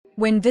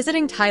When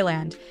visiting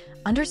Thailand,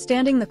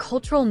 understanding the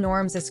cultural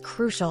norms is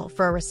crucial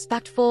for a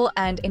respectful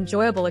and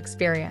enjoyable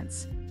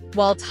experience.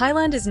 While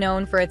Thailand is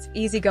known for its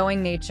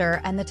easygoing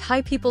nature and the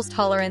Thai people's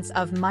tolerance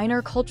of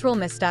minor cultural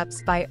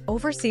missteps by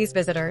overseas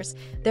visitors,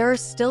 there are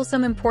still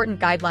some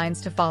important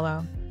guidelines to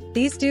follow.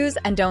 These do's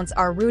and don'ts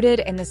are rooted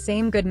in the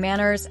same good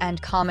manners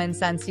and common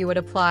sense you would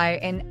apply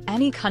in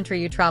any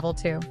country you travel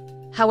to.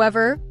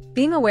 However,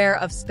 being aware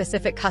of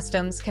specific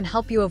customs can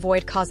help you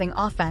avoid causing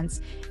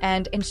offense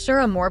and ensure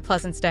a more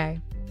pleasant stay.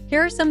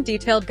 Here are some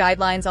detailed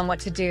guidelines on what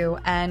to do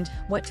and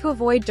what to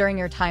avoid during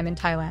your time in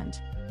Thailand.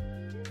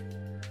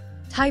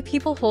 Thai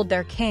people hold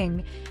their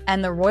king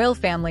and the royal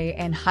family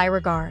in high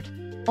regard.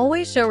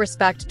 Always show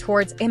respect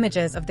towards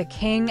images of the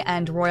king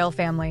and royal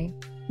family.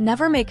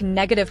 Never make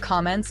negative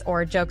comments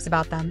or jokes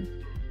about them.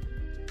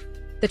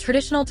 The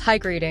traditional Thai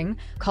greeting,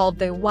 called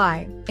the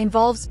Y,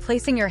 involves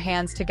placing your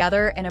hands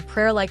together in a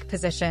prayer-like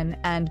position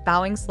and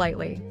bowing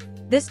slightly.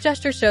 This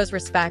gesture shows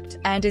respect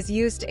and is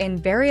used in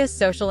various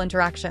social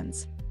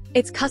interactions.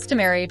 It's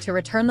customary to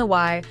return the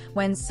Y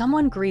when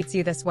someone greets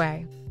you this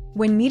way.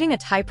 When meeting a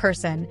Thai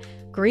person,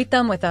 greet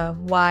them with a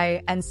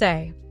Y and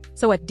say,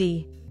 "Sawat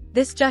di."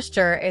 This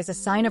gesture is a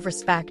sign of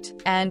respect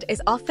and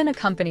is often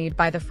accompanied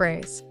by the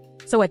phrase,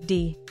 "Sawat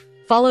di,"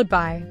 followed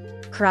by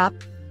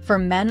 "krap" for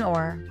men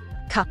or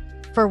 "ka"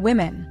 for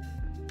women.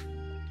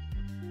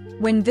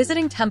 When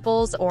visiting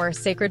temples or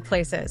sacred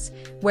places,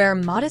 wear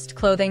modest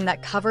clothing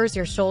that covers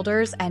your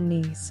shoulders and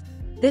knees.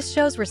 This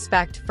shows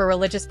respect for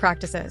religious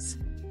practices.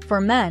 For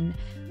men,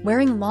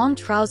 wearing long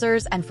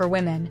trousers, and for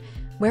women,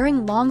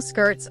 wearing long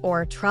skirts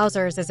or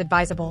trousers is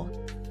advisable.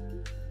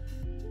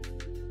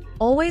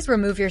 Always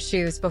remove your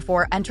shoes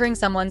before entering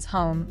someone's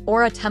home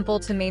or a temple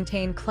to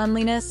maintain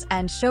cleanliness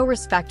and show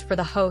respect for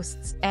the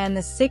hosts and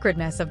the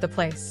sacredness of the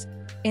place.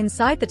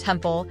 Inside the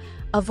temple,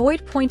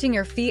 avoid pointing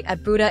your feet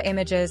at Buddha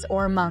images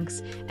or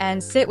monks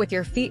and sit with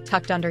your feet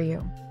tucked under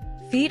you.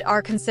 Feet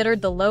are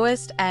considered the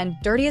lowest and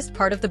dirtiest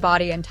part of the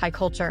body in Thai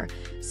culture,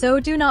 so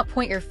do not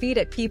point your feet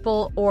at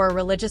people or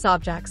religious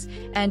objects,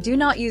 and do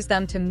not use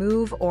them to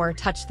move or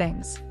touch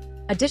things.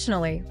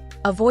 Additionally,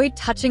 avoid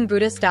touching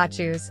Buddha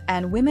statues,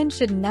 and women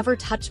should never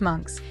touch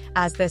monks,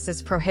 as this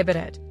is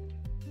prohibited.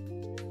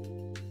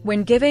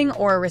 When giving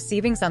or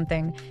receiving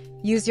something,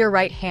 use your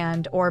right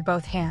hand or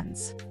both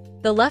hands.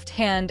 The left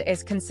hand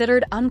is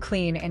considered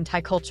unclean in Thai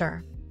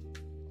culture.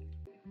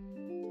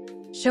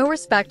 Show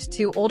respect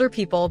to older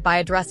people by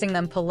addressing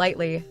them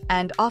politely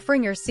and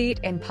offering your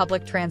seat in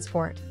public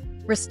transport.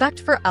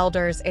 Respect for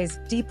elders is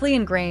deeply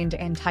ingrained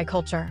in Thai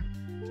culture.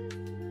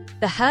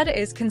 The head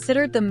is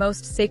considered the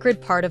most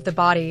sacred part of the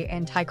body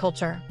in Thai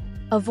culture.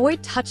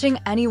 Avoid touching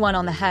anyone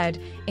on the head,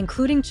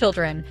 including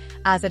children,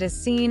 as it is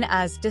seen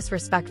as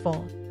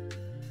disrespectful.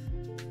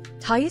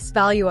 Thais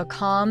value a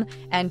calm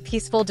and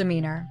peaceful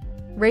demeanor.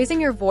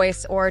 Raising your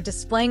voice or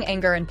displaying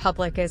anger in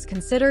public is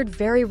considered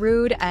very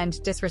rude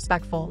and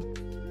disrespectful.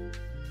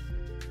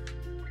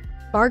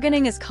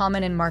 Bargaining is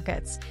common in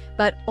markets,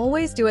 but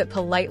always do it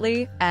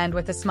politely and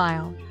with a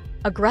smile.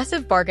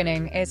 Aggressive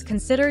bargaining is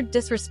considered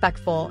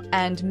disrespectful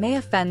and may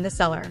offend the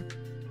seller.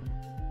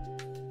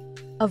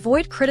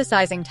 Avoid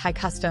criticizing Thai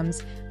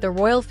customs, the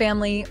royal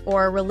family,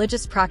 or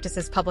religious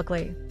practices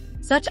publicly.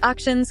 Such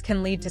actions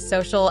can lead to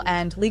social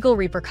and legal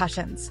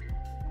repercussions.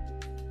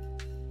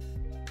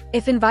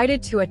 If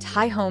invited to a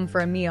Thai home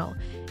for a meal,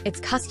 it's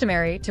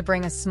customary to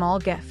bring a small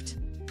gift.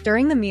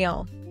 During the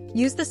meal,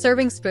 use the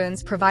serving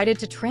spoons provided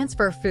to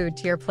transfer food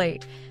to your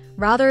plate,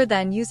 rather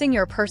than using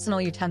your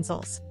personal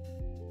utensils.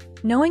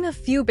 Knowing a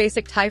few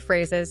basic Thai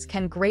phrases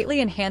can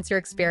greatly enhance your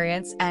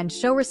experience and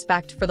show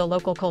respect for the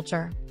local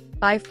culture.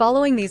 By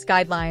following these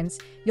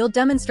guidelines, you'll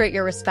demonstrate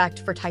your respect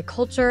for Thai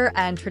culture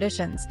and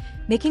traditions,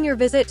 making your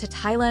visit to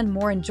Thailand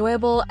more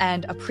enjoyable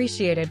and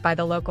appreciated by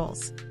the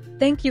locals.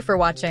 Thank you for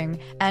watching,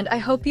 and I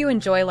hope you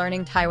enjoy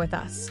learning Thai with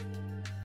us.